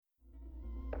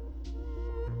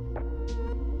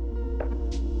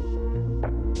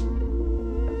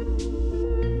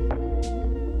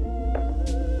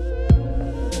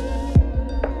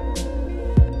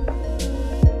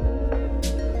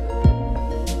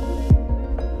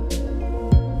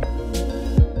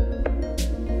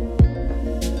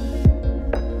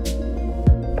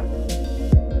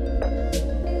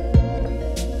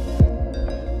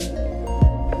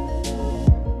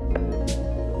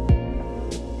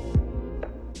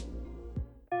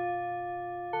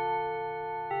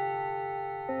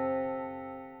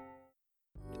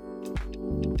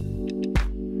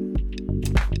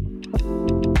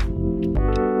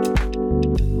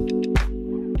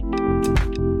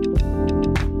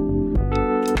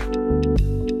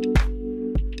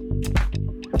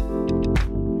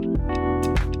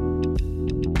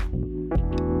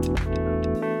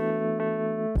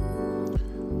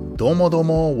Domo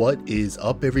domo, what is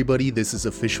up everybody? This is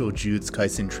official Jujutsu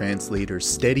Kaisen translator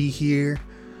Steady here.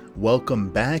 Welcome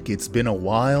back. It's been a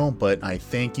while, but I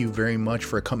thank you very much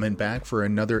for coming back for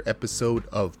another episode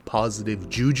of Positive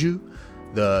Juju,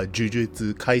 the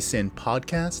Jujutsu Kaisen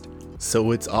podcast. So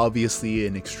it's obviously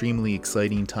an extremely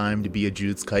exciting time to be a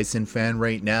Jujutsu Kaisen fan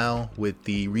right now with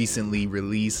the recently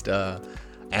released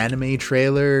anime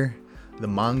trailer. The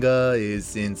manga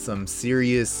is in some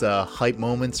serious hype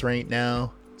moments right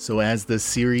now. So as the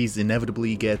series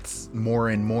inevitably gets more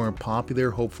and more popular,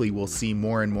 hopefully we'll see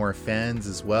more and more fans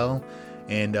as well.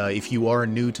 And if you are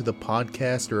new to the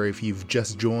podcast, or if you've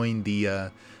just joined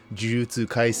the Jujutsu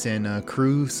Kaisen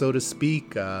crew, so to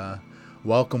speak,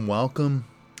 welcome.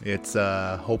 It's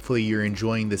hopefully you're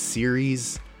enjoying the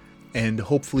series, and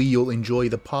hopefully you'll enjoy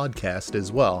the podcast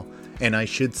as well. And I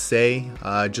should say,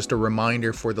 just a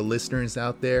reminder for the listeners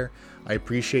out there, I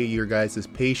appreciate your guys'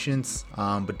 patience,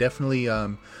 but definitely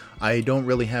I don't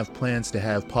really have plans to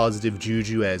have Positive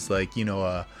Juju as like, you know,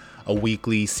 a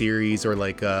weekly series or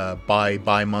like a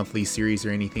bi-monthly series or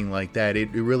anything like that.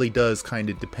 It really does kind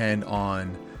of depend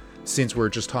on, since we're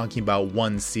just talking about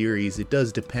one series, it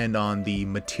does depend on the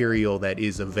material that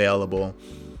is available.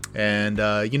 And,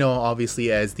 you know,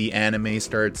 obviously as the anime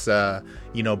starts,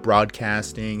 you know,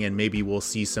 broadcasting, and maybe we'll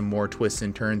see some more twists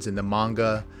and turns in the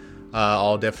manga,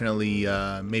 I'll definitely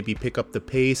maybe pick up the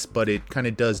pace, but it kind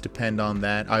of does depend on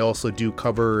that. I also do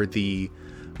cover the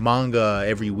manga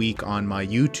every week on my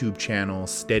YouTube channel,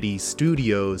 Steady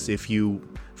Studios. If you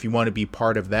want to be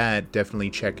part of that, definitely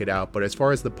check it out. But as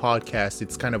far as the podcast,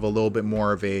 it's kind of a little bit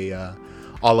more of a a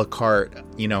la carte,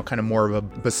 you know, kind of more of a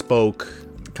bespoke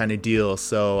kind of deal.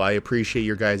 So I appreciate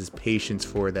your guys' patience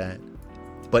for that.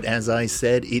 But as I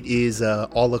said, it is a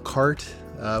la carte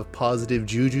Positive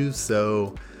Juju.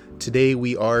 So today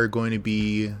we are going to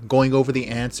be going over the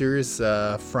answers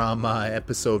from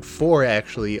episode 4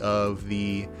 actually of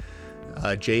the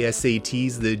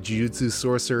JSATs, the Jujutsu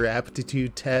Sorcerer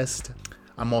Aptitude Test.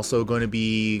 I'm also going to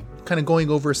be kind of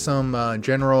going over some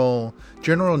general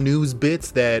news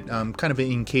bits that kind of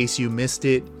in case you missed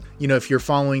it. You know, if you're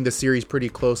following the series pretty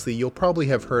closely, you'll probably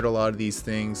have heard a lot of these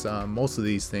things, most of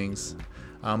these things.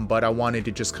 But I wanted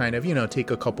to just kind of, you know,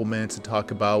 take a couple minutes to talk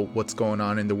about what's going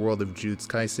on in the world of Jujutsu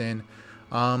Kaisen.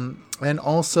 And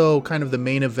also kind of the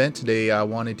main event today, I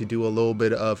wanted to do a little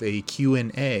bit of a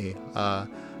Q&A.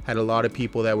 Had a lot of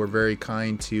people that were very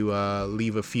kind to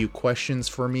leave a few questions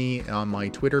for me on my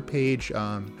Twitter page.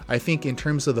 I think in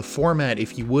terms of the format,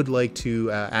 if you would like to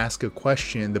ask a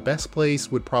question, the best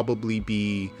place would probably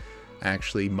be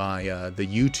actually my the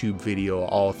YouTube video.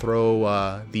 I'll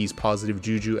throw these Positive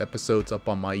Juju episodes up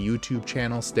on my YouTube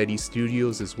channel, Steady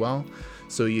Studios, as well.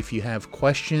 So if you have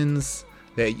questions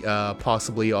that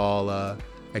possibly I'll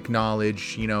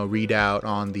acknowledge, you know, read out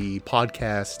on the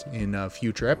podcast in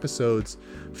future episodes,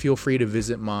 feel free to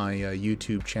visit my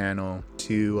YouTube channel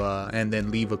to and then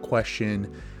leave a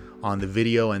question on the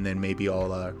video, and then maybe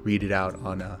I'll read it out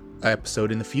on an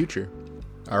episode in the future.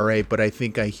 Alright, but I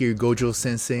think I hear Gojo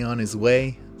Sensei on his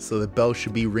way, so the bell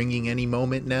should be ringing any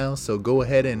moment now. So go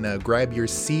ahead and grab your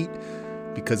seat,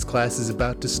 because class is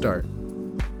about to start.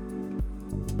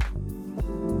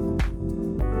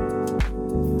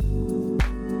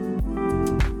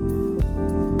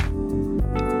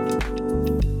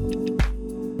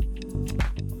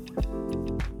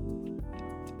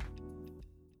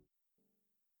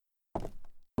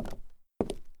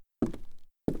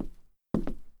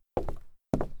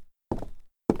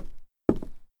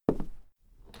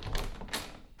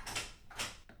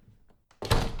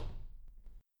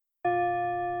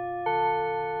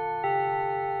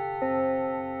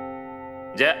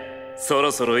じゃ、そ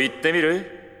ろそろ行ってみる？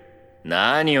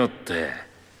何をって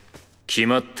決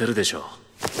まってるでしょ。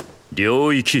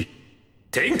領域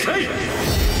展開。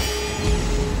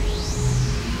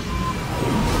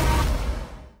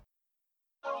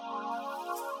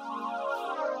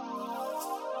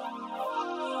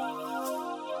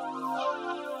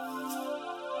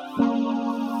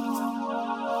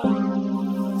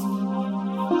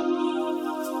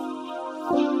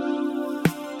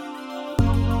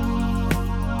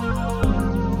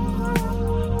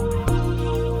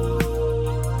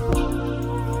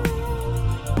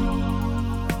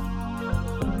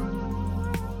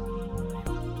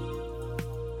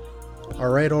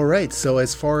Alright, so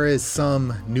as far as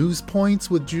some news points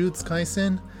with Jujutsu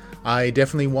Kaisen, I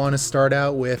definitely want to start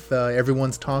out with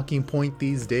everyone's talking point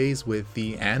these days with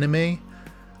the anime.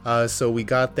 So we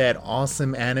got that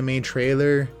awesome anime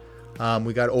trailer.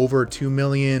 We got over 2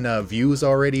 million views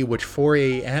already, which for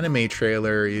a anime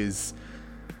trailer is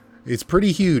It's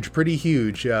pretty huge, pretty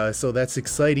huge. So that's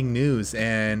exciting news,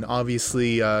 and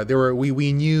obviously,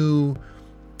 we knew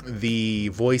the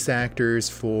voice actors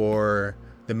for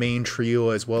the main trio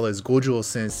as well as Gojo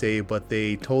Sensei, but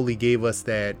they totally gave us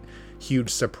that huge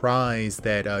surprise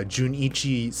that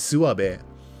Junichi Suabe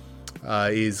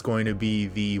is going to be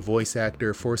the voice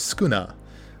actor for Sukuna.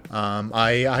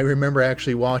 I remember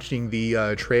actually watching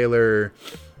the trailer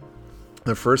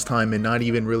the first time and not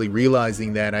even really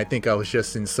realizing that. I think I was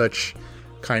just in such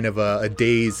kind of a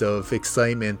daze of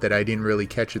excitement that I didn't really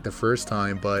catch it the first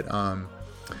time, but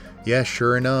yeah,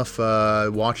 sure enough,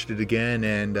 watched it again,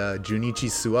 and Junichi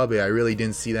Suabe, I really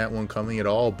didn't see that one coming at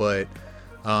all, but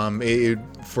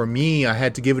for me, I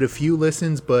had to give it a few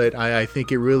listens, but I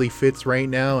think it really fits right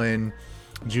now. And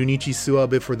Junichi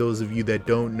Suabe, for those of you that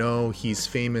don't know, he's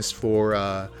famous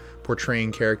for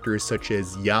portraying characters such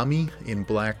as Yami in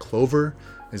Black Clover,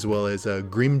 as well as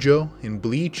Grimjo in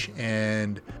Bleach,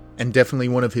 and definitely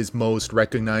one of his most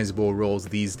recognizable roles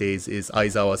these days is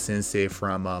Aizawa Sensei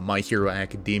from My Hero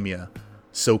Academia.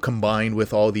 So combined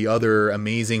with all the other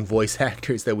amazing voice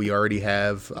actors that we already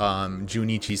have,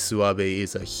 Junichi Suabe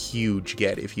is a huge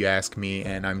get if you ask me,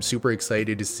 and I'm super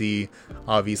excited to see.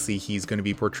 Obviously he's going to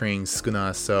be portraying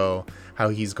Sukuna, so how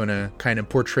he's going to kind of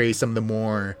portray some of the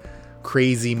more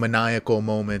crazy maniacal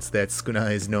moments that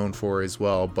Sukuna is known for as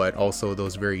well, but also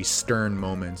those very stern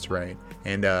moments, right?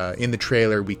 And in the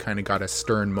trailer we kind of got a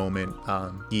stern moment.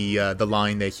 The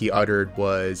line that he uttered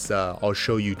was I'll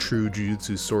show you true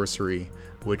Jujutsu sorcery,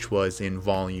 which was in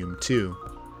volume 2.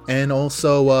 And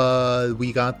also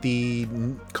we got the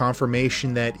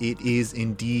confirmation that it is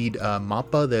indeed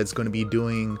Mappa that's going to be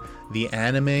doing the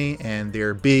anime, and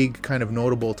their big kind of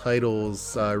notable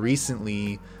titles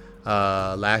recently.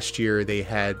 Last year they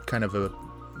had kind of a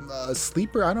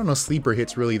sleeper. I don't know if sleeper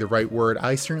hit's really the right word.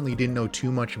 I certainly didn't know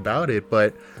too much about it,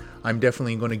 but I'm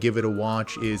definitely going to give it a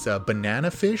watch, is Banana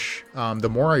Fish. The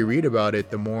more I read about it,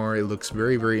 the more it looks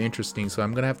very, very interesting, so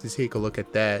I'm going to have to take a look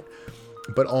at that.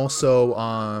 But also,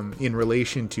 in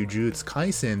relation to Jujutsu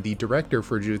Kaisen, the director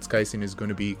for Jujutsu Kaisen is going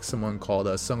to be someone called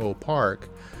Sungo Park,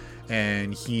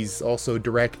 and he's also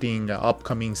directing the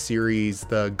upcoming series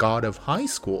The God of High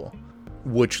School,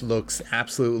 which looks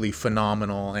absolutely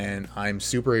phenomenal, and I'm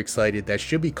super excited. That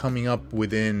should be coming up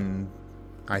within,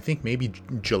 I think, maybe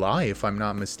July, if I'm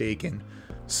not mistaken.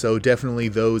 So definitely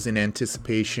those in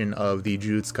anticipation of the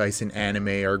Jujutsu Kaisen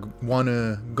anime are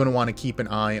gonna want to keep an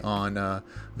eye on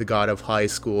the God of High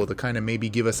School to kind of maybe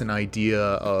give us an idea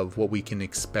of what we can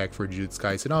expect for Jujutsu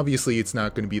Kaisen. Obviously it's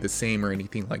not going to be the same or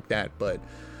anything like that, but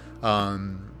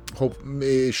hope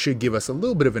it should give us a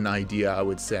little bit of an idea, I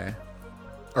would say.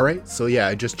 Alright, so yeah,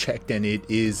 I just checked, and it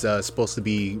is supposed to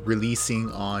be releasing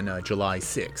on July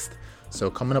 6th. So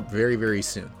coming up very, very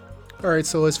soon. Alright,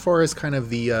 so as far as kind of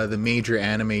the major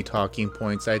anime talking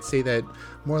points, I'd say that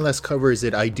more or less covers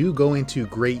it. I do go into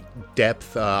great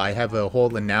depth. I have a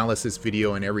whole analysis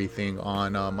video and everything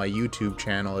on my YouTube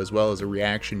channel, as well as a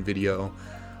reaction video.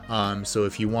 So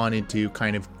if you wanted to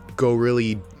kind of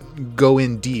go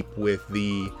in deep with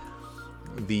the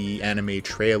anime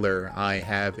trailer, I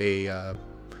have a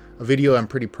video I'm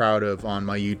pretty proud of on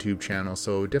my YouTube channel,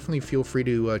 so definitely feel free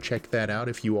to check that out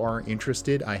if you are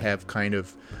interested. I have kind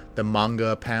of the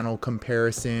manga panel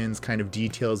comparisons, kind of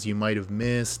details you might have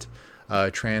missed,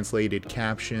 translated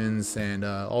captions, and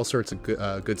all sorts of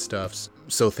good stuff.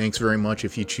 So thanks very much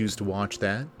if you choose to watch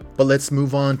that. But let's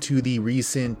move on to the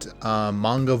recent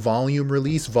manga volume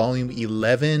release, volume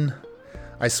 11.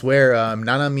 I swear,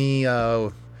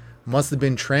 Nanami must have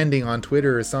been trending on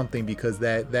Twitter or something, because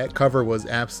that cover was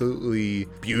absolutely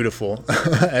beautiful.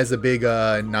 As a big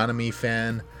Nanami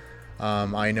fan,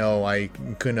 I know I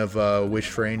couldn't have wished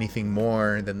for anything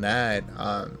more than that.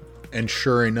 And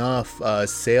sure enough,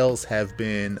 sales have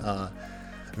been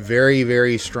very,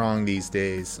 very strong these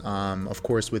days. Of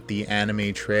course, with the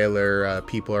anime trailer,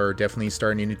 people are definitely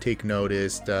starting to take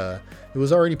notice. It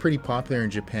was already pretty popular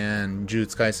in Japan,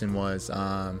 Jujutsu Kaisen was.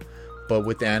 But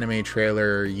with the anime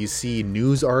trailer, you see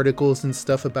news articles and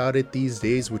stuff about it these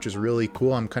days, which is really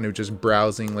cool. I'm kind of just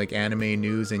browsing like anime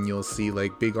news, and you'll see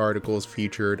like big articles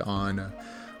featured on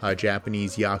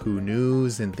Japanese Yahoo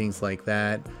News and things like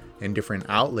that, and different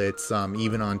outlets.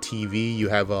 Even on TV, you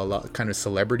have a lot kind of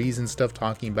celebrities and stuff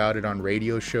talking about it on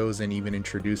radio shows, and even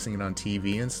introducing it on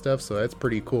TV and stuff. So that's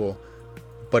pretty cool.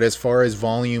 But as far as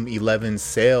volume 11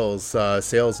 sales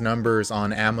numbers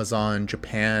on Amazon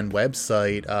Japan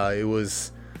website, it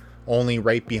was only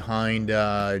right behind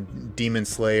Demon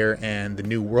Slayer and the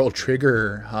new World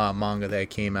Trigger manga that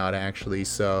came out, actually.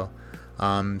 So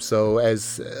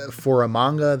as for a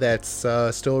manga that's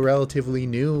still relatively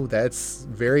new, that's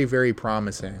very, very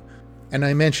promising. And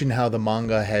I mentioned how the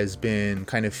manga has been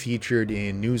kind of featured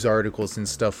in news articles and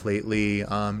stuff lately,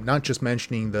 not just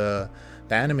mentioning the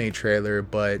anime trailer,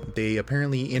 but they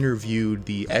apparently interviewed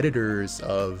the editors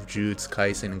of Jujutsu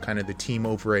Kaisen and kind of the team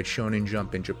over at Shonen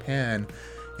Jump in Japan,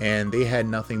 and they had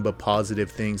nothing but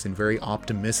positive things and very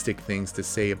optimistic things to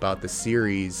say about the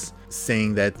series,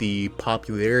 saying that the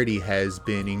popularity has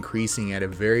been increasing at a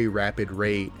very rapid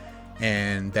rate,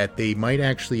 and that they might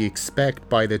actually expect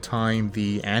by the time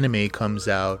the anime comes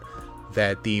out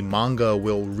that the manga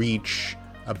will reach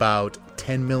about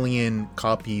 10 million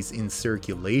copies in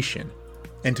circulation.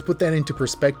 And to put that into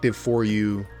perspective for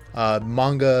you,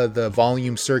 manga, the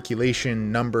volume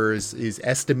circulation numbers is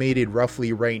estimated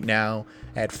roughly right now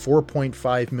at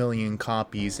 4.5 million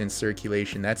copies in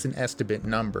circulation. That's an estimate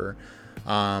number,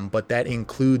 but that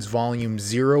includes volume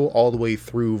 0 all the way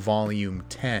through volume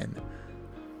 10.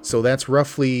 So that's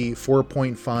roughly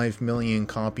 4.5 million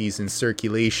copies in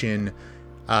circulation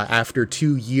after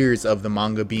 2 years of the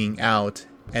manga being out.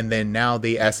 And then now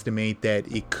they estimate that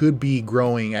it could be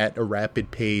growing at a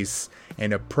rapid pace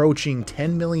and approaching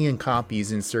 10 million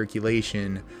copies in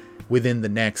circulation within the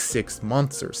next 6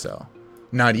 months or so.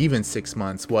 Not even 6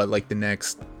 months, like the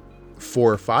next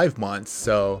 4 or 5 months.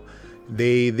 So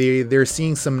they're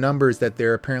seeing some numbers that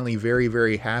they're apparently very,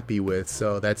 very happy with.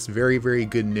 So that's very, very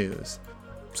good news.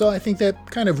 So I think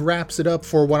that kind of wraps it up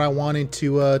for what I wanted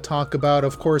to talk about.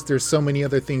 Of course, there's so many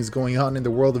other things going on in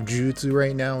the world of Jujutsu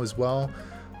right now as well.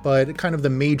 But kind of the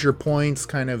major points,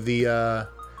 kind of the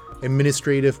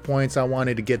administrative points, I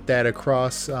wanted to get that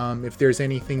across. If there's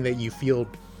anything that you feel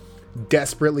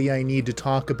desperately I need to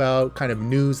talk about, kind of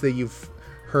news that you've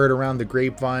heard around the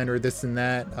grapevine or this and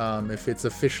that, if it's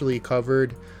officially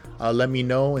covered, let me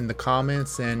know in the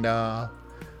comments, and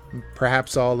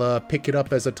perhaps I'll pick it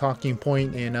up as a talking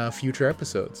point in future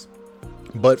episodes.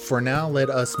 But for now,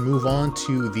 let us move on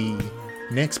to the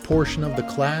next portion of the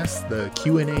class, the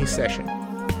Q&A session.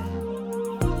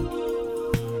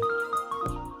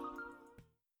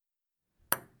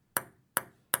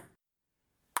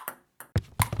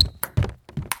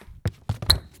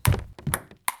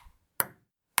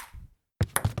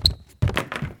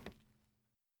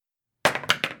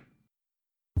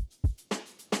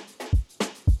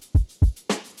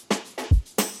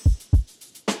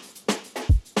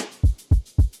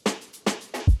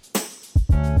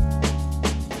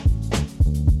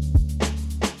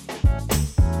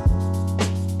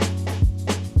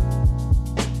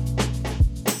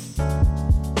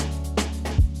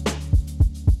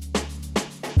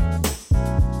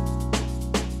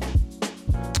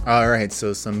 Alright,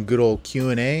 so some good old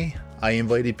Q&A. I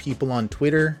invited people on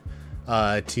Twitter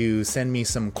to send me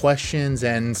some questions,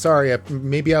 and sorry,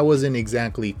 maybe I wasn't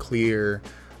exactly clear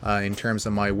in terms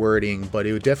of my wording, but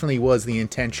it definitely was the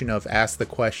intention of ask the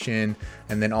question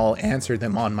and then I'll answer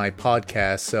them on my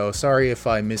podcast. So sorry if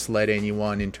I misled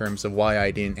anyone in terms of why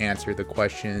I didn't answer the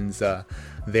questions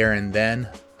there and then.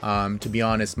 To be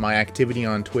honest, my activity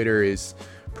on Twitter is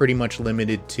pretty much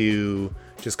limited to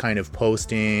just kind of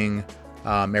posting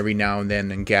every now and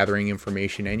then and gathering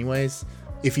information anyways.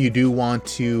 If you do want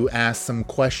to ask some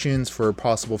questions for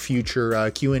possible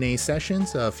future Q&A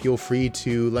sessions, feel free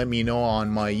to let me know on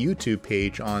my YouTube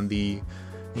page on the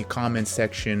comment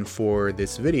section for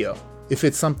this video. If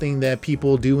it's something that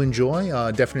people do enjoy,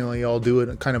 definitely I'll do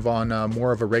it kind of on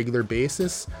more of a regular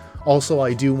basis. Also,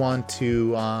 I do want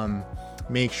to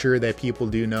make sure that people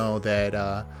do know that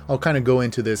I'll kind of go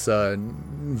into this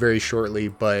very shortly,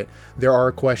 but there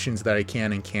are questions that I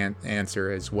can and can't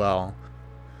answer as well.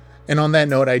 And on that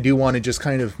note, I do want to just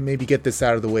kind of maybe get this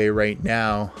out of the way right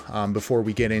now before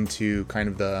we get into kind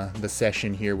of the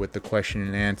session here with the question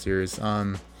and answers.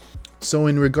 So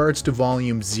in regards to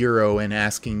Volume 0 and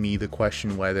asking me the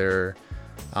question whether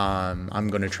I'm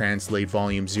going to translate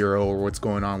Volume 0 or what's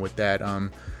going on with that,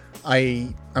 I'm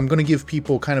going to give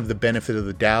people kind of the benefit of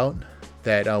the doubt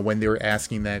that when they were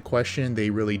asking that question, they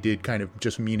really did kind of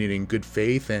just mean it in good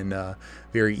faith and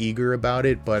very eager about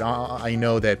it. But I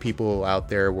know that people out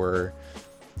there were,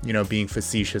 being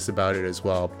facetious about it as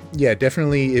well. Yeah,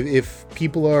 definitely. If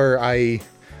people are,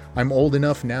 I'm old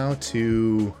enough now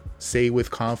to say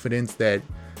with confidence that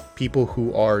people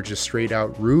who are just straight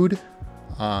out rude,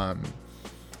 I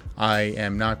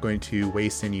am not going to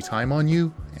waste any time on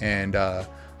you, and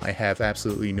I have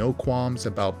absolutely no qualms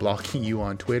about blocking you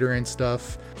on Twitter and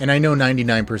stuff. And I know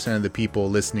 99% of the people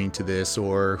listening to this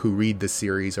or who read the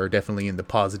series are definitely in the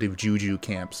positive juju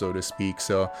camp, so to speak.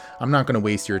 So I'm not going to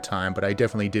waste your time, but I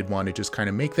definitely did want to just kind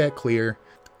of make that clear.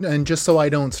 And just so I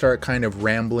don't start kind of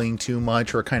rambling too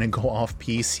much or kind of go off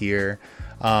piece here,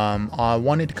 I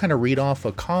wanted to kind of read off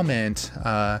a comment.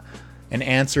 an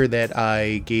answer that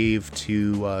I gave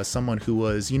to someone who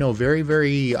was, very,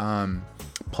 very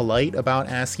polite about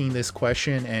asking this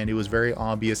question, and it was very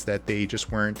obvious that they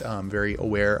just weren't very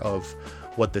aware of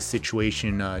what the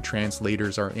situation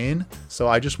translators are in. So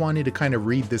I just wanted to kind of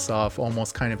read this off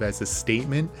almost kind of as a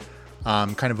statement,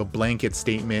 kind of a blanket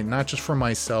statement, not just for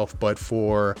myself, but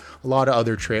for a lot of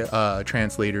other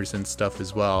translators and stuff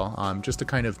as well, just to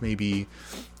kind of maybe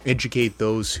educate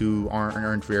those who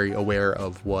aren't very aware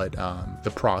of what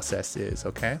the process is,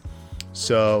 okay?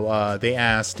 So they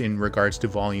asked in regards to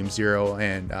Volume 0,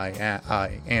 and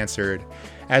I answered,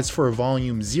 as for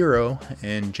Volume 0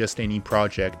 and just any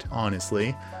project,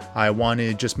 honestly, I want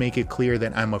to just make it clear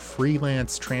that I'm a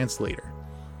freelance translator.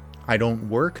 I don't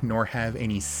work nor have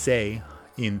any say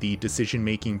in the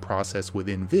decision-making process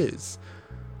within Viz.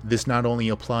 This not only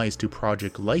applies to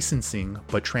project licensing,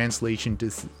 but translation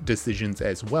decisions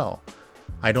as well.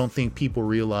 I don't think people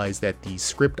realize that the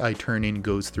script I turn in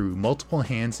goes through multiple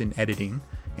hands in editing,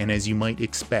 and as you might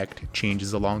expect,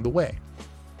 changes along the way.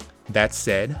 That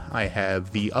said, I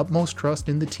have the utmost trust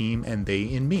in the team and they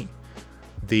in me.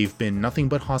 They've been nothing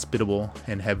but hospitable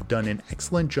and have done an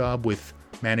excellent job with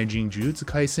managing Jujutsu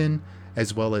Kaisen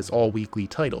as well as all weekly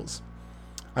titles.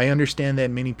 I understand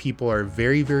that many people are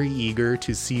very, very eager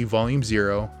to see Volume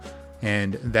 0,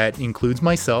 and that includes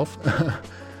myself,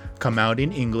 come out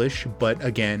in English, but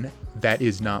again, that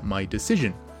is not my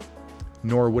decision.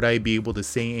 Nor would I be able to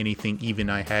say anything even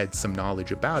I had some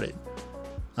knowledge about it.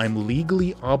 I'm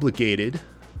legally obligated,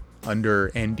 under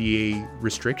NDA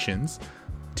restrictions,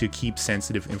 to keep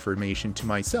sensitive information to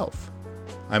myself.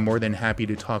 I'm more than happy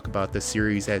to talk about the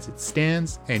series as it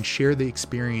stands and share the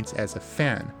experience as a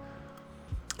fan.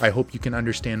 I hope you can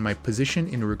understand my position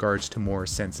in regards to more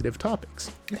sensitive topics.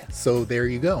 So there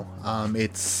you go.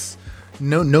 It's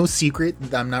no secret.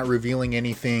 I'm not revealing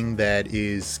anything that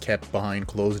is kept behind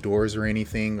closed doors or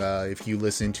anything. If you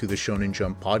listen to the Shonen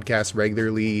Jump podcast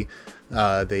regularly,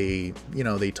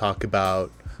 they talk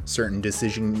about certain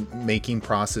decision-making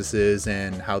processes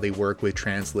and how they work with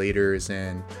translators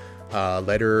and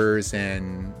letterers,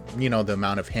 and the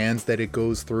amount of hands that it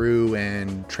goes through,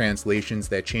 and translations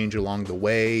that change along the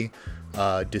way,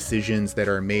 decisions that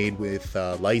are made with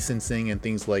licensing and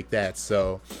things like that.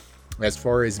 So as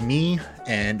far as me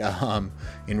and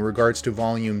in regards to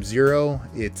Volume 0,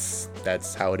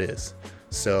 that's how it is.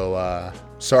 So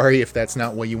sorry if that's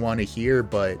not what you want to hear,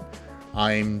 but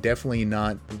I'm definitely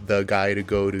not the guy to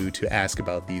go to ask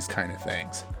about these kind of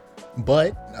things.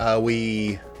 But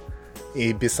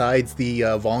besides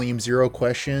the Volume 0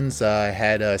 questions, I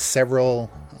had several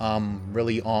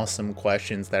really awesome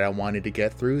questions that I wanted to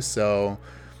get through. So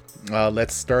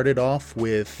let's start it off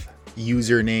with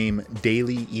username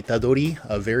Daily Itadori,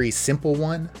 a very simple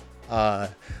one.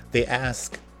 They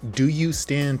ask, do you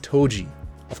stand Toji?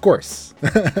 Of course.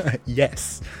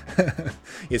 Yes.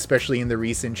 Especially in the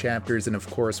recent chapters, and of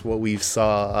course what we've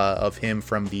saw of him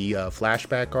from the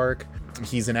flashback arc.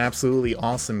 He's an absolutely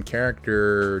awesome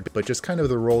character, but just kind of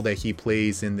the role that he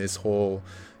plays in this whole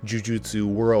Jujutsu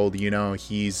world,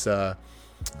 he's a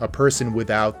person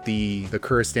without the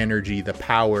cursed energy, the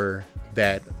power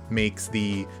that makes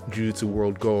the Jujutsu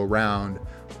world go around,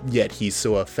 yet he's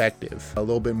so effective. A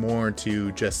little bit more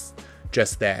to just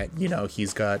that,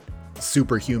 he's got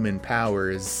superhuman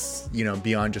powers,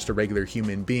 beyond just a regular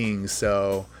human being.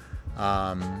 So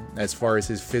as far as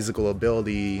his physical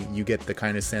ability, you get the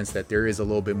kind of sense that there is a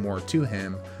little bit more to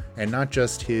him, and not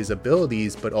just his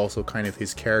abilities, but also kind of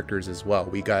his characters as well.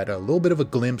 We got a little bit of a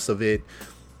glimpse of it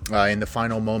in the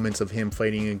final moments of him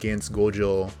fighting against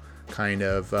Gojo. Kind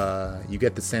of, you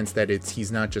get the sense that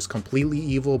he's not just completely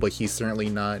evil, but he's certainly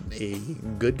not a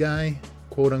good guy,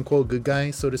 quote unquote good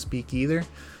guy, so to speak, either.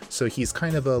 So he's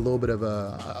kind of a little bit of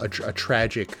a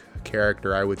tragic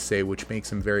character, I would say, which makes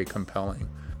him very compelling.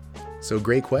 So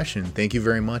great question. Thank you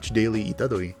very much, Daily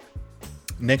Itadori.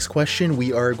 Next question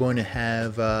we are going to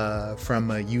have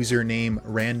from a username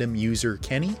Random User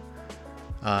Kenny.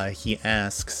 He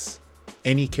asks,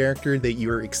 any character that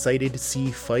you're excited to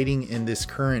see fighting in this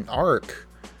current arc?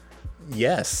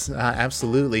 Yes,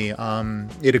 absolutely.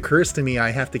 It occurs to me I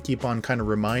have to keep on kind of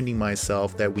reminding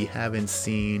myself that we haven't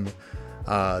seen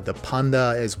the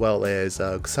Panda as well as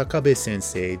Kusakabe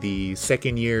Sensei, the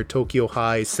second year Tokyo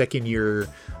High second year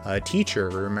teacher,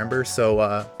 remember?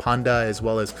 So Panda as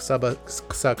well as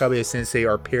Kusakabe Sensei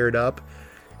are paired up,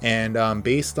 and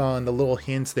based on the little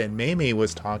hints that Mei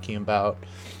was talking about,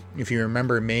 if you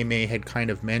remember, Mei had kind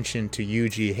of mentioned to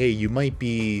Yuji, hey, you might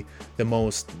be the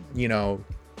most,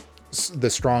 the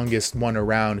strongest one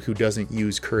around who doesn't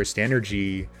use cursed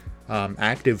energy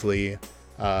actively,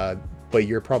 but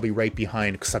you're probably right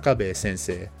behind Kusakabe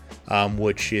Sensei.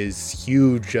 which is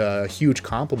huge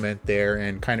compliment there,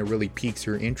 and kind of really piques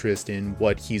your interest in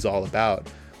what he's all about.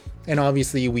 And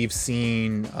obviously we've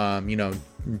seen,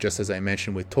 just as I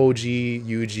mentioned with Toji,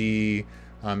 Yuji,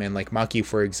 and like Maki,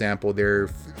 for example, they're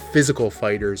physical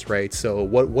fighters, right? So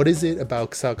what is it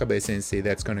about Kusakabe Sensei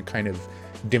that's going to kind of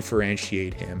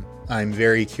differentiate him? I'm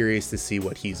very curious to see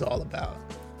what he's all about.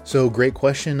 So great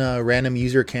question, random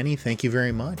user Kenny. Thank you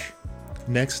very much.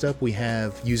 Next up, we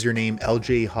have username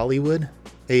LJ Hollywood,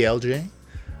 ALJ.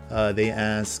 They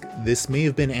ask, this may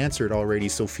have been answered already,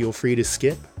 so feel free to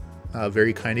skip.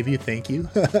 Very kind of you, thank you.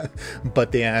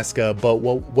 But they ask, but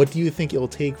what do you think it'll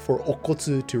take for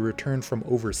Okkotsu to return from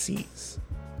overseas?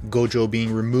 Gojo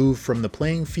being removed from the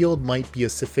playing field might be a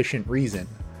sufficient reason.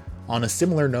 On a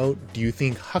similar note, do you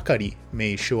think Hakari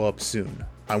may show up soon?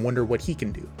 I wonder what he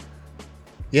can do.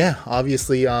 Yeah,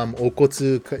 obviously,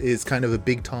 Okkotsu is kind of a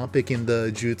big topic in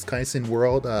the Jujutsu Kaisen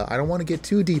world. I don't want to get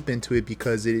too deep into it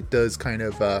because it does kind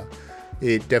of,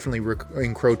 it definitely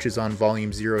encroaches on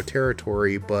Volume 0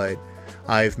 territory, but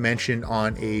I've mentioned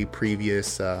on a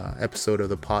previous episode of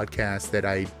the podcast that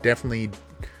I definitely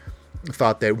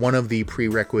thought that one of the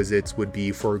prerequisites would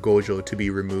be for Gojo to be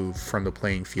removed from the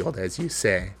playing field, as you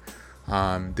say.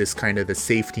 This kind of the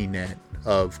safety net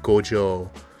of Gojo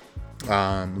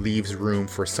leaves room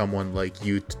for someone like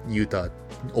Yuta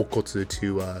Okkotsu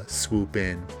to swoop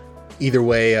in. Either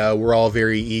way, we're all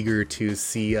very eager to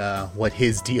see what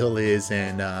his deal is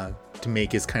and to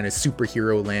make his kind of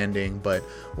superhero landing, but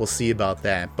we'll see about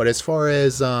that. But as far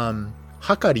as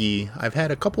Hakari, I've had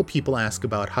a couple people ask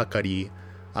about Hakari.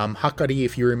 Hakari,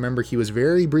 if you remember, he was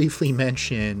very briefly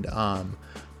mentioned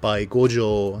by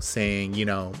Gojo, saying,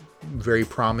 very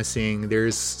promising.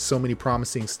 There's so many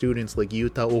promising students like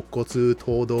Yuta, Okkotsu,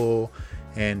 Todo,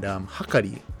 and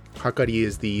Hakari. Hakari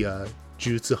is the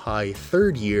Jutsu High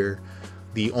third year,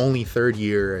 the only third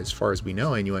year as far as we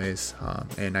know anyways,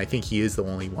 and I think he is the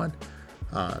only one.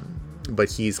 But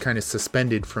he's kind of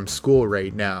suspended from school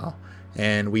right now,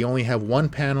 and we only have one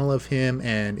panel of him,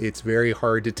 and it's very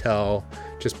hard to tell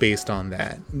just based on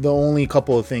that. The only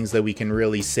couple of things that we can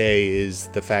really say is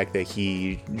the fact that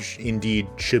he indeed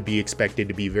should be expected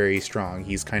to be very strong.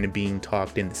 He's kind of being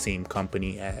talked in the same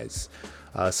company as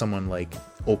someone like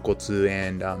Okkotsu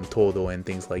and Todo and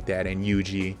things like that, and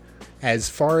Yuji. As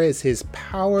far as his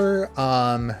power,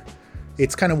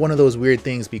 it's kind of one of those weird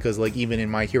things because like even in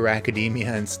My Hero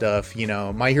Academia and stuff,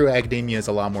 My Hero Academia is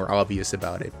a lot more obvious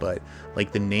about it, but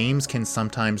like the names can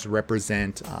sometimes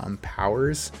represent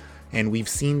powers, and we've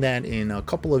seen that in a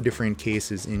couple of different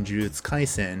cases in Jujutsu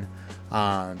Kaisen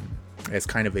as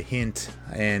kind of a hint.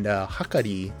 And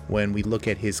Hakari, when we look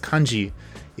at his kanji,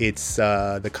 it's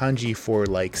the kanji for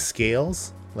like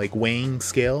scales, like weighing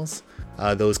scales.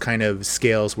 Those kind of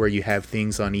scales where you have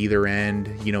things on either end,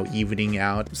 evening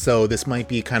out. So this might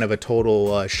be kind of a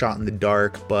total shot in the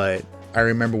dark, but I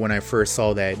remember when I first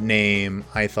saw that name,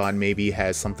 I thought maybe it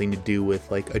has something to do with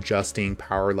like adjusting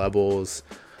power levels.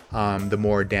 The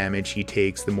more damage he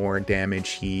takes, the more damage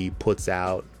he puts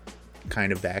out.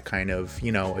 Kind of that kind of,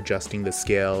 adjusting the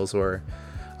scales. Or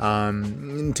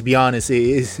to be honest,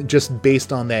 it's just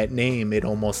based on that name, it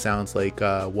almost sounds like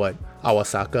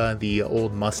Awasaka, the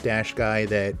old mustache guy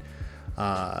that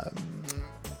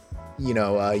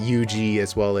Yuji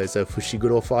as well as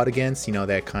Fushiguro fought against,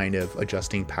 that kind of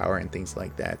adjusting power and things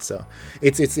like that. So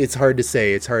it's hard to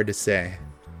say,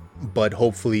 but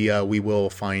hopefully we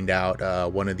will find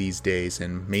out one of these days,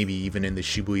 and maybe even in the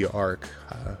Shibuya arc.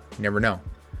 Never know.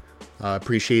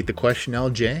 Appreciate the question,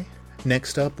 LJ.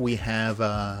 Next up, we have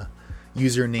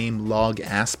username Log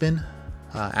Aspen,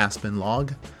 Aspen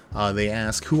Log. They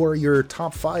ask, who are your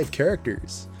top 5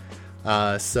 characters?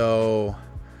 So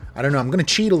I don't know. I'm gonna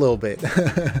cheat a little bit.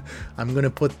 I'm gonna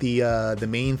put the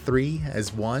main 3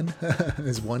 as one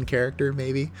as one character,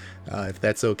 maybe, if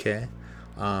that's okay.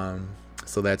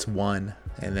 So that's 1,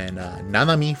 and then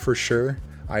Nanami for sure.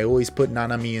 I always put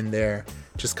Nanami in there.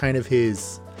 Just kind of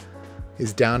his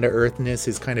down-to-earthness,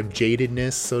 his kind of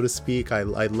jadedness, so to speak. I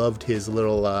loved his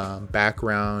little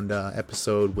background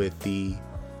episode with the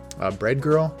Bread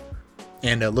Girl,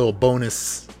 and a little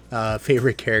bonus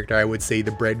favorite character, I would say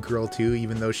the Bread Girl too,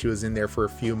 even though she was in there for a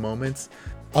few moments.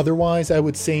 Otherwise, I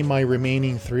would say my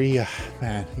remaining 3,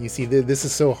 man, you see, this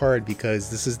is so hard because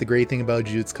this is the great thing about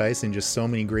Jujutsu Kaisen, just so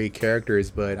many great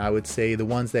characters, but I would say the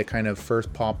ones that kind of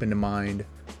first pop into mind,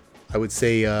 I would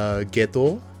say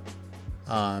Geto.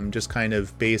 Just kind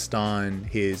of based on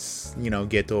his,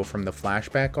 Geto from the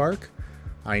flashback arc.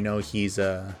 I know he's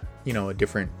a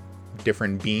different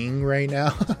being right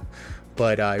now,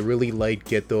 but I really liked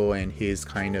Geto and his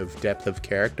kind of depth of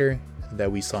character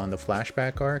that we saw in the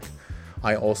flashback arc.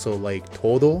 I also like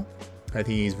Todo. I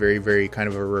think he's very, very kind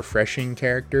of a refreshing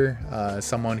character.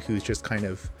 Someone who's just kind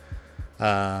of,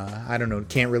 I don't know,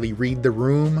 can't really read the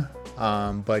room,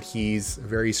 but he's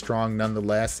very strong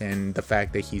nonetheless. And the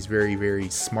fact that he's very, very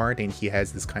smart and he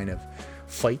has this kind of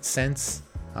fight sense,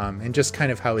 and just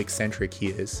kind of how eccentric he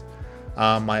is.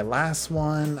 My last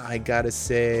one, I gotta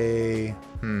say,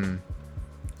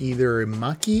 either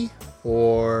Maki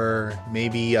or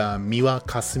maybe Miwa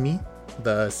Kasumi,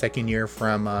 the second year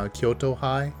from Kyoto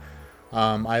High.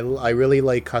 I really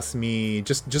like Kasumi,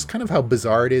 just kind of how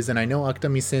bizarre it is, and I know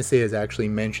Akutami Sensei has actually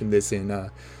mentioned this in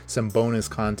some bonus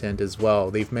content as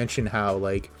well. They've mentioned how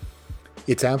like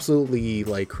it's absolutely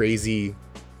like crazy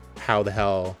how the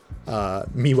hell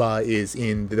Miwa is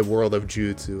in the world of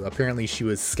Jutsu. Apparently she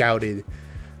was scouted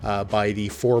by the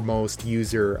foremost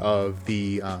user of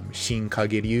the Shin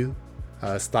Kageryu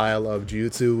style of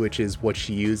Jutsu, which is what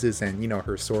she uses, and you know,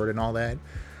 her sword and all that.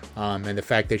 And the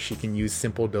fact that she can use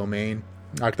simple domain.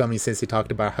 Akutami Sensei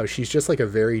talked about how she's just like a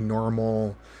very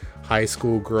normal high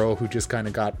school girl who just kind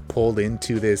of got pulled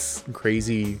into this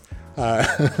crazy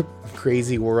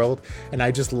crazy world, and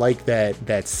I just like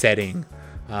that setting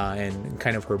and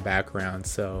kind of her background.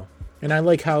 So, and I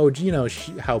like how, you know,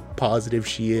 how positive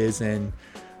she is, and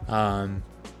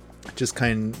just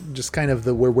kind of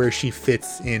the where she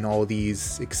fits in all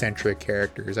these eccentric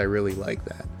characters. I really like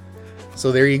that.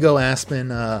 So there you go,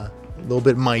 Aspen. A little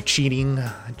bit of my cheating.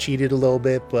 I cheated a little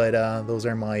bit, but those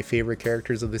are my favorite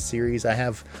characters of the series. I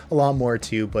have a lot more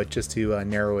too, but just to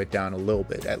narrow it down a little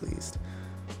bit at least.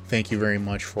 Thank you very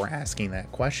much for asking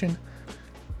that question.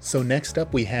 So next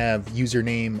up we have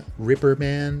username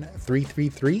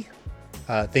Ripperman333.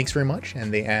 Thanks very much,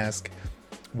 and they ask,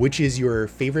 which is your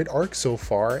favorite arc so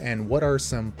far, and what are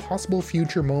some possible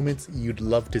future moments you'd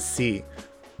love to see?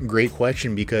 Great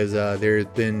question, because there's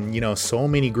been, you know, so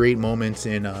many great moments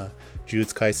in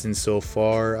Jujutsu Kaisen so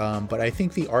far, but I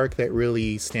think the arc that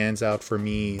really stands out for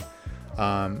me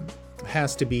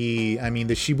has to be, I mean,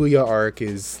 the Shibuya arc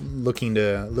is looking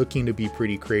to be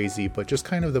pretty crazy, but just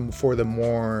kind of the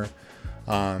more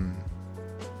how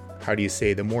do you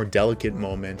say, the more delicate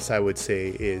moments, I would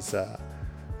say, is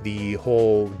the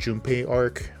whole Junpei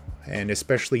arc, and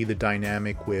especially the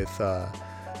dynamic with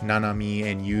Nanami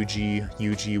and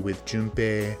Yuji with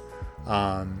Junpei,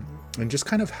 and just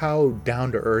kind of how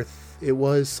down to earth it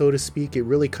was, so to speak. It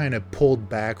really kind of pulled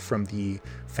back from the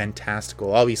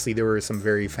fantastical. Obviously there were some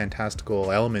very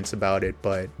fantastical elements about it,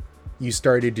 but you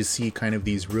started to see kind of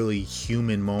these really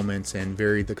human moments and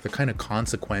the kind of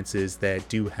consequences that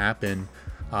do happen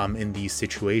in these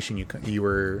situations. You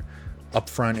were up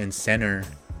front and center.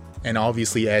 And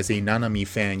obviously, as a Nanami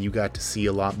fan, you got to see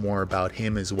a lot more about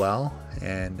him as well,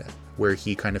 and where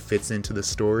he kind of fits into the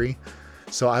story.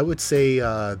 So I would say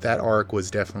that arc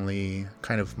was definitely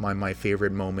kind of my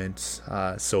favorite moments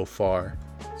so far.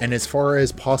 And as far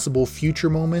as possible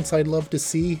future moments I'd love to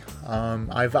see,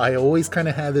 I always kind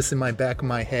of had this in my back of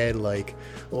my head, like,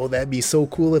 oh, that'd be so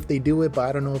cool if they do it, but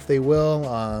I don't know if they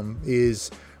will, is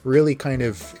really kind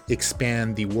of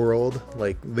expand the world,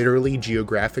 like literally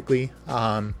geographically.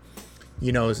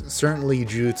 You know, certainly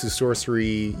Jujutsu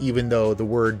sorcery, even though the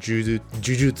word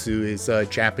Jujutsu is a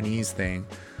Japanese thing,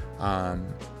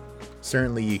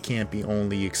 certainly you can't be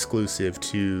only exclusive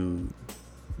to,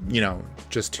 you know,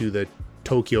 just to the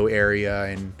Tokyo area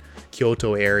and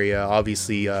Kyoto area.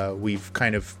 Obviously, we've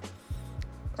kind of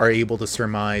are able to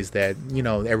surmise that, you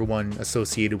know, everyone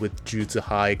associated with Jujutsu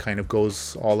High kind of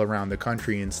goes all around the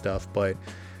country and stuff, but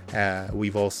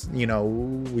we've also, you know,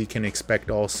 we can expect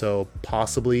also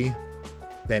possibly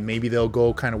that maybe they'll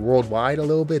go kind of worldwide a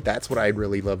little bit. That's what I'd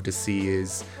really love to see,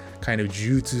 is kind of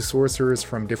Jujutsu sorcerers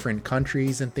from different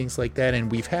countries and things like that. And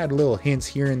we've had little hints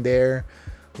here and there,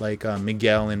 like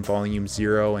Miguel in Volume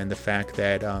 0, and the fact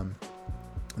that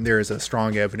there is a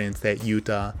strong evidence that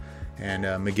Yuta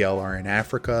and Miguel are in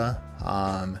Africa.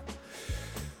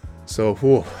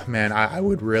 So, man, I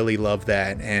would really love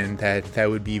that, and that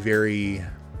would be very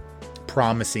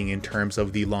promising in terms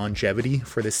of the longevity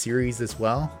for the series as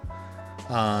well.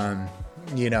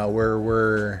 You know,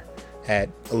 we're at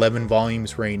 11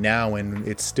 volumes right now, and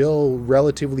it's still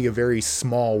relatively a very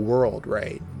small world,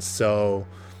 right? So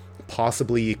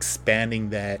possibly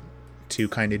expanding that to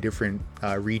kind of different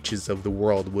reaches of the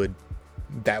world would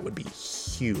be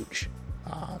huge,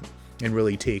 and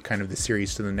really take kind of the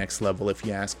series to the next level, if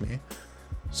you ask me.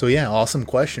 So yeah, awesome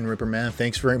question, Ripperman.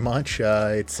 Thanks very much.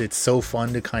 It's so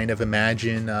fun to kind of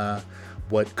imagine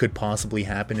what could possibly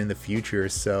happen in the future.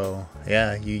 So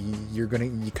yeah, you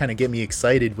kind of get me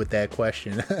excited with that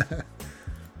question.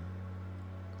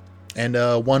 And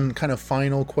one kind of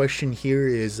final question here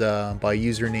is by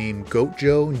username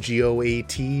Goatjou,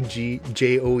 GOATJOU.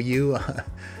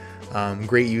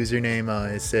 Great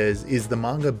username. It says, is the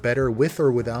manga better with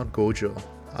or without Gojo?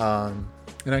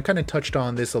 And I kind of touched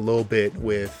on this a little bit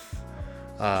with,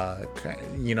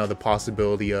 the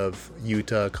possibility of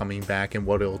Yuta coming back and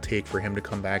what it'll take for him to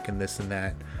come back and this and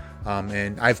that.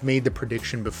 And I've made the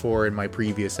prediction before in my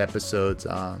previous episodes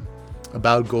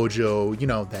about Gojo,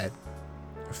 that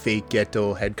fake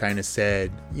Geto had kind of said,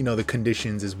 the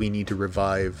conditions is we need to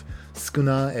revive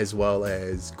Sukuna as well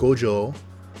as Gojo.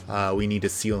 We need to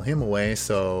seal him away,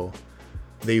 so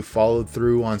they followed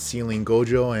through on sealing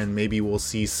Gojo, and maybe we'll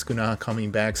see Sukuna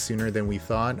coming back sooner than we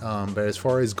thought. But as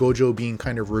far as Gojo being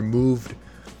kind of removed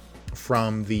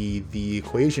from the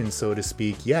equation, so to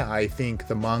speak, yeah, I think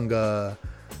the manga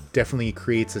definitely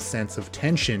creates a sense of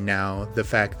tension now, the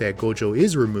fact that Gojo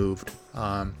is removed.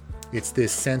 It's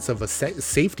this sense of a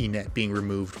safety net being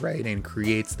removed, right? And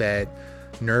creates that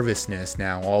nervousness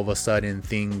now. All of a sudden,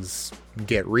 things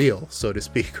get real, so to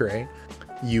speak, right?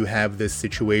 You have this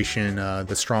situation,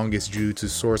 the strongest Jutsu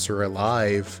sorcerer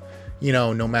alive,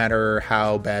 no matter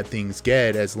how bad things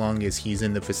get, as long as he's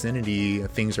in the vicinity,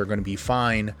 things are going to be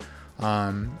fine.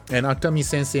 And Akutami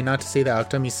Sensei, not to say that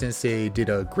Akutami Sensei did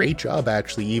a great job,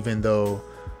 actually, even though,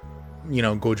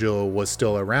 Gojo was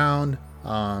still around,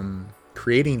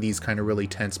 creating these kind of really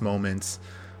tense moments.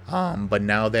 But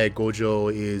now that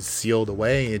Gojo is sealed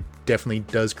away, it definitely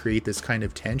does create this kind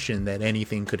of tension that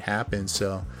anything could happen.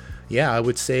 So yeah, I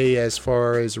would say as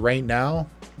far as right now,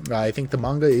 I think the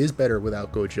manga is better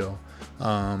without Gojo.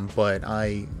 But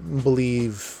I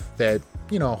believe that,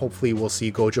 hopefully we'll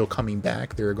see Gojo coming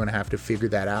back. They're going to have to figure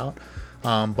that out.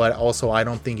 But also, I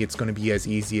don't think it's going to be as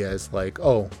easy as like,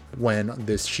 oh, when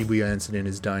this Shibuya incident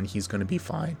is done, he's going to be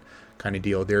fine kind of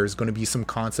deal. There's going to be some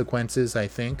consequences, I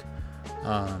think,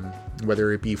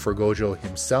 whether it be for Gojo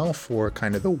himself or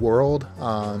kind of the world.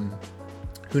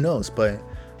 Who knows? But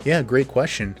yeah, great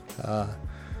question.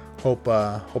 Hope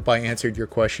I answered your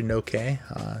question okay.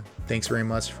 Thanks very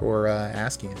much for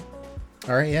asking it.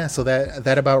 All right, yeah, so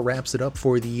that about wraps it up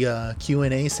for the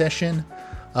Q&A session.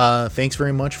 Thanks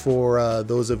very much for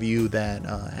those of you that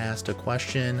asked a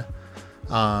question.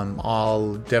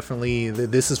 I'll definitely,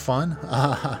 this is fun.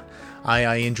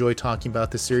 I enjoy talking about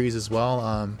the series as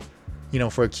well.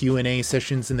 For Q&A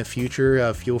sessions in the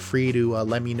future, feel free to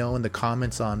let me know in the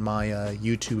comments on my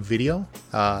YouTube video.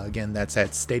 Again, that's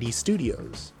at Steady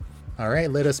Studios. All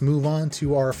right, let us move on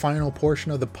to our final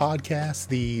portion of the podcast,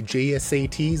 the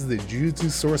JSATs, the Jujutsu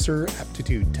Sorcerer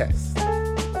Aptitude Test.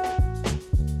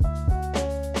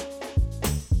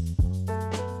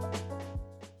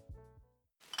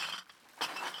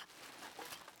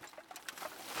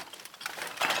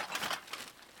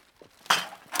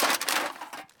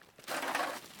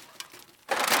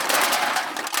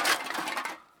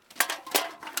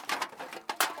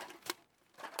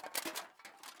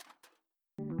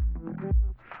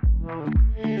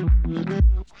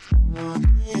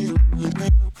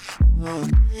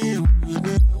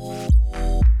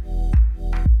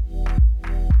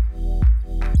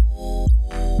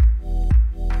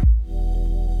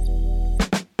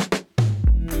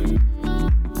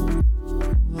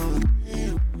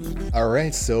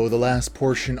 Alright, so the last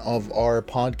portion of our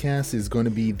podcast is going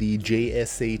to be the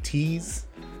JSATs,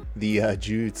 the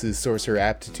Jujutsu Sorcerer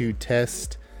Aptitude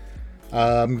Test.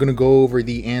 I'm going to go over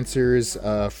the answers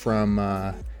from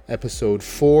episode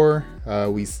 4.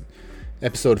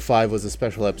 Episode 5 was a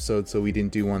special episode, so we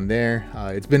didn't do one there.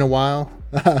 It's been a while,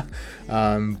 but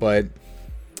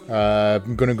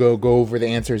I'm going to go over the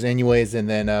answers anyways, and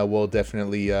then we'll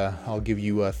definitely, I'll give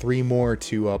you 3 more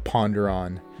to ponder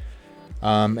on.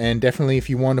 And definitely,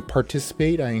 if you want to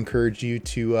participate, I encourage you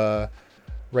to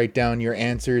write down your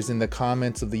answers in the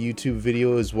comments of the YouTube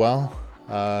video as well.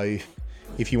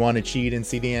 If you want to cheat and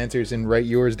see the answers and write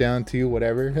yours down too,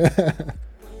 whatever.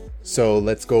 So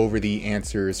let's go over the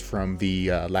answers from the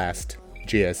last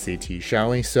JSAT, shall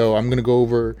we? So I'm going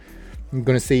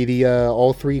to say the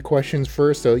all 3 questions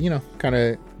first. So, kind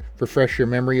of refresh your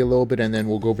memory a little bit, and then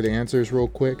we'll go over the answers real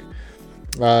quick.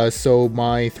 So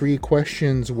my 3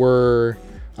 questions were,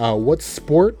 what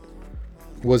sport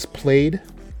was played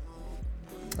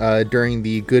during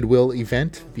the Goodwill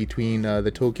event between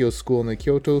the Tokyo school and the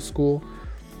Kyoto school?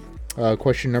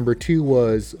 Question number 2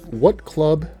 was, what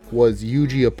club was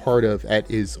Yuji a part of at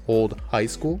his old high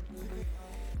school?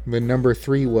 The number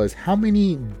 3 was, how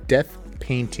many death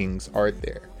paintings are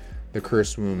there? The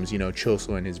Cursed Wombs,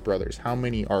 Choso and his brothers. How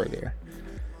many are there?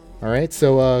 Alright,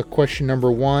 so question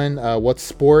number 1, what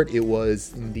sport? It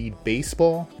was indeed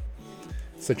baseball.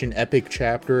 Such an epic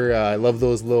chapter. I love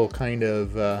those little kind of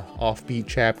offbeat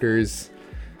chapters.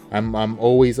 I'm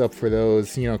always up for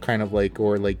those, you know, kind of like,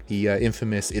 or like the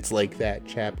infamous It's Like That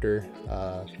chapter.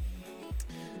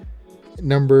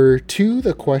 Number 2,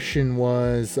 the question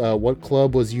was, what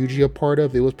club was Yuji a part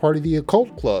of? It was part of the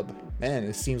Occult Club. Man,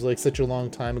 it seems like such a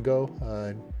long time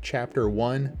ago. Chapter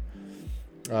 1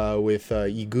 with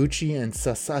Iguchi and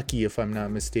Sasaki, if I'm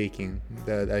not mistaken.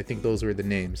 I think those were the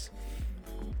names.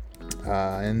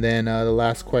 And then the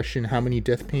last question, how many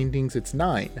death paintings? It's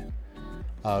 9.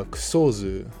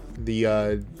 Kusozu.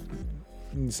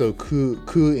 So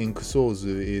Ku in Kusozu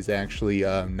is actually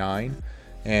 9.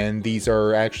 And these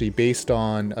are actually based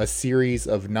on a series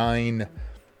of 9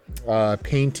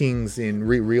 paintings in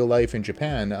real life in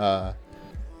Japan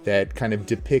that kind of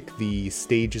depict the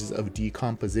stages of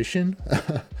decomposition.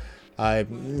 I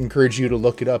encourage you to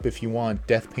look it up if you want.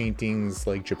 Death paintings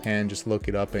like Japan, just look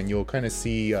it up and you'll kind of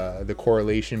see the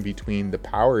correlation between the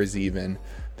powers even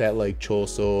that like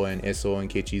Choso and Eso and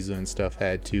Kechizu and stuff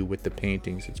had too with the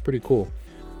paintings. It's pretty cool.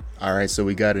 All right, so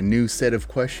we got a new set of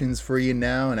questions for you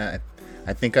now, and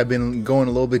I think I've been going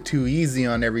a little bit too easy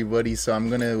on everybody, so I'm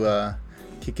going to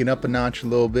kick it up a notch a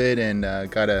little bit, and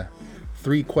got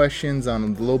 3 questions on a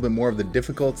little bit more of the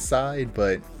difficult side,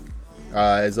 but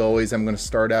as always, I'm going to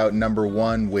start out number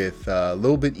 1 with a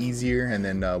little bit easier, and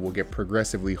then we'll get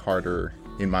progressively harder,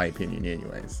 in my opinion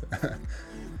anyways.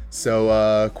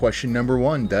 So question number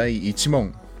 1, Dai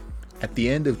Ichimon. At the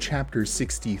end of chapter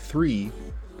 63,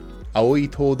 Aoi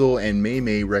Todo and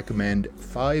Meimei recommend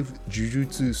 5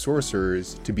 Jujutsu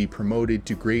sorcerers to be promoted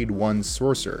to grade 1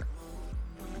 sorcerer.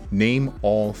 Name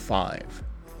all 5.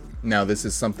 Now this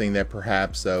is something that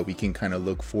perhaps we can kind of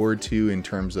look forward to in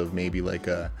terms of maybe like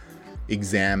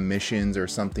exam missions or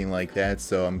something like that,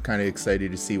 so I'm kind of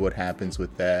excited to see what happens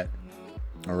with that.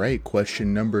 Alright,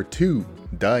 question number 2,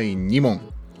 Dai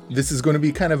Nimon. This is going to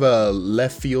be kind of a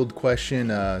left field question,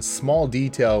 a small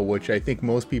detail which I think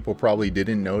most people probably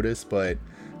didn't notice, but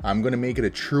I'm going to make it a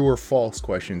true or false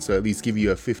question, so at least give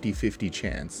you a 50-50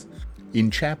 chance.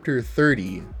 In chapter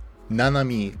 30,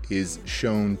 Nanami is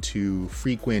shown to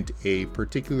frequent a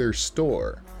particular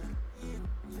store.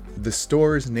 The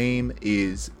store's name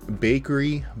is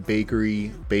Bakery,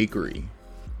 Bakery, Bakery.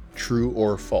 True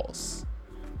or false?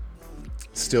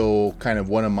 Still kind of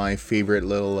one of my favorite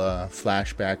little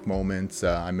flashback moments.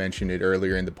 I mentioned it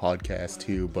earlier in the podcast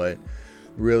too, but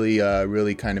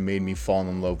really kind of made me fall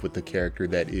in love with the character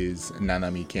that is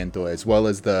Nanami Kento, as well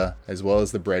as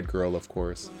the bread girl, of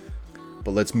course.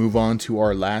 But let's move on to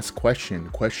our last question.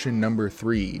 Question number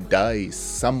 3, Dai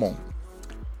Samon.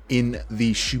 In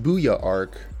the Shibuya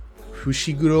arc,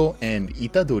 Fushiguro and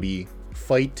Itadori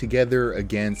fight together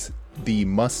against the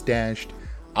mustached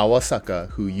Awasaka,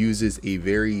 who uses a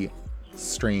very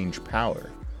strange power.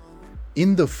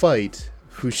 In the fight,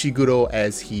 Fushiguro,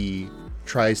 as he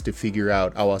tries to figure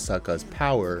out Awasaka's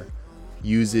power,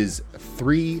 uses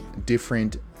 3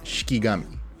 different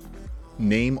Shikigami.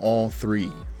 Name all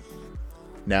 3.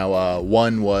 Now,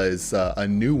 1 was a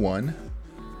new one,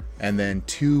 and then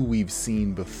 2 we've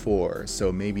seen before,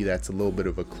 so maybe that's a little bit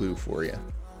of a clue for you.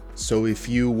 So if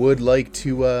you would like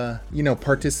to,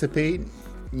 participate,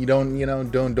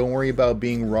 don't worry about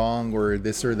being wrong or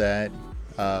this or that.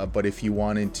 But if you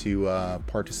wanted to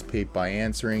participate by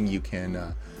answering, you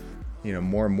can,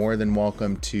 more than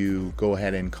welcome to go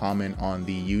ahead and comment on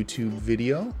the YouTube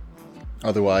video.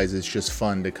 Otherwise, it's just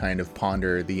fun to kind of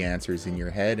ponder the answers in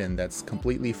your head, and that's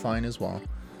completely fine as well.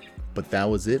 But that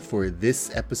was it for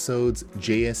this episode's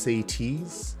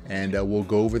JSATs, and we'll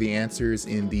go over the answers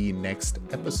in the next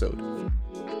episode.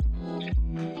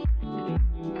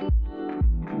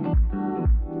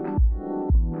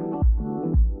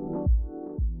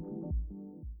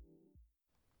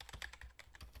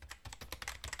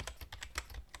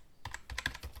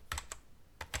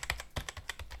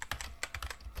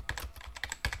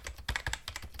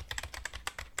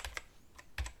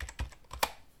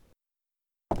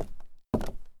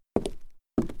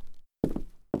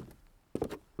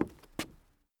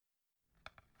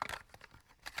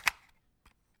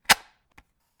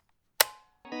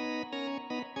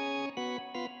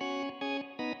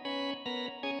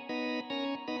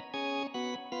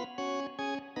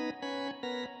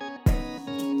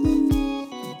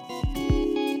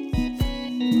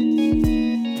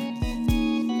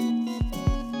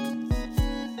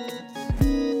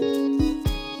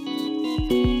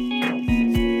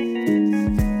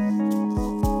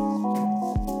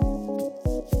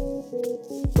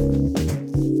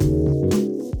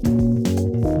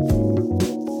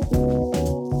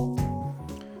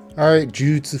 Alright,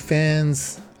 Jujutsu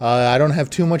fans, I don't have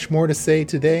too much more to say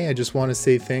today. I just want to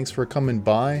say thanks for coming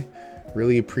by.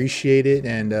 Really appreciate it.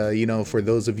 And, for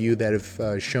those of you that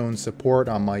have shown support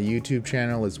on my YouTube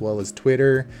channel as well as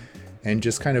Twitter, and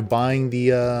just kind of buying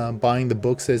the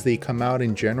books as they come out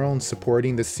in general and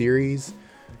supporting the series,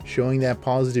 showing that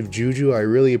positive juju, I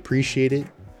really appreciate it.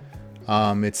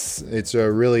 It's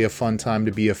really a fun time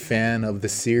to be a fan of the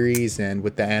series, and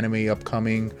with the anime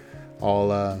upcoming,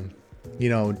 I'll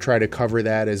try to cover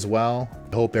that as well.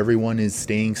 I hope everyone is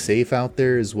staying safe out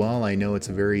there as well. I know it's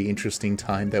a very interesting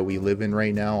time that we live in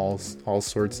right now, all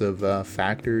sorts of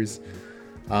factors.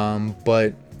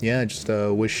 But yeah, just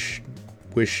wish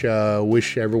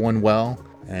everyone well,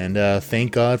 and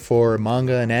thank God for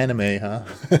manga and anime, huh?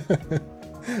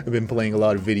 I've been playing a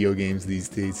lot of video games these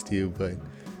days too, but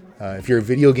if you're a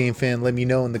video game fan, let me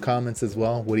know in the comments as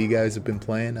well. What do you guys have been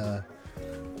playing?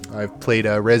 I've played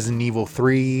Resident Evil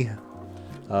 3,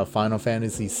 Final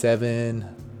Fantasy 7,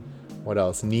 what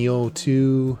else? Neo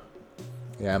 2.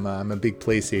 Yeah, I'm a big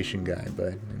PlayStation guy,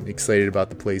 but I'm excited about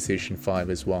the PlayStation 5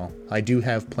 as well. I do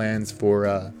have plans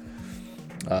for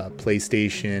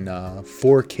PlayStation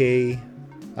 4K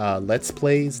Let's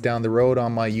Plays down the road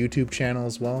on my YouTube channel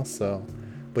as well. So,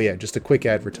 but yeah, just a quick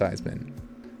advertisement.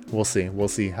 We'll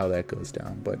see how that goes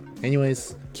down. But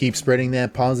anyways, keep spreading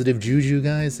that positive juju,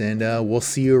 guys, and we'll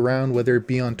see you around, whether it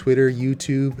be on Twitter,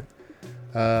 YouTube,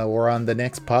 or on the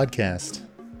next podcast.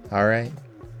 All right.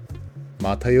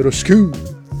 Mata yoroshiku!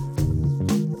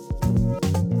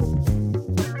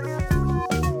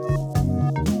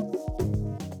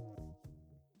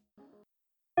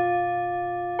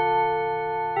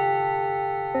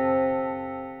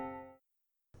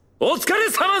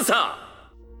 Otsukare-sama sa!